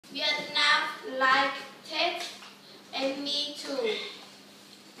Vietnam like Tết and me too.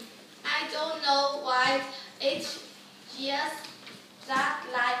 I don't know why it's just that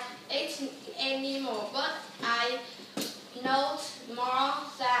like it anymore, but I know more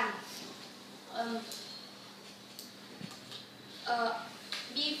than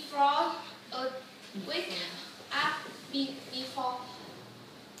before a week before.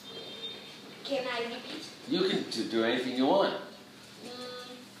 Can I repeat? You can do anything you want.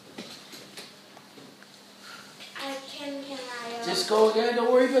 Can I? Just go again.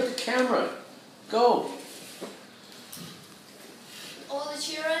 Don't worry about the camera. Go. All the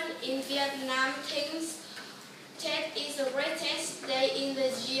children in Vietnam think Tết is the greatest day in the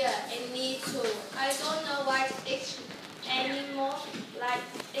year, and me too. I don't know why it's anymore like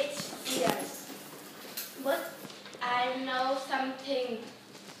it's years, but I know something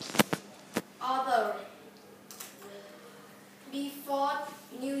other. Before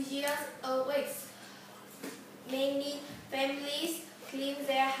New Year's week, many families clean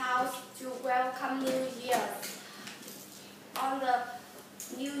their house to welcome New Year. On the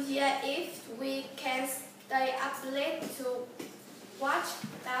New Year Eve, we can stay up late to watch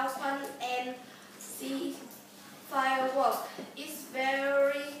thousands and see fireworks. It's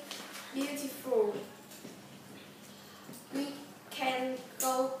very beautiful. We can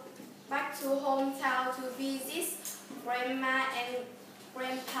go back to hometown to visit grandma and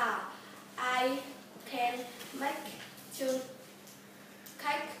grandpa. I can make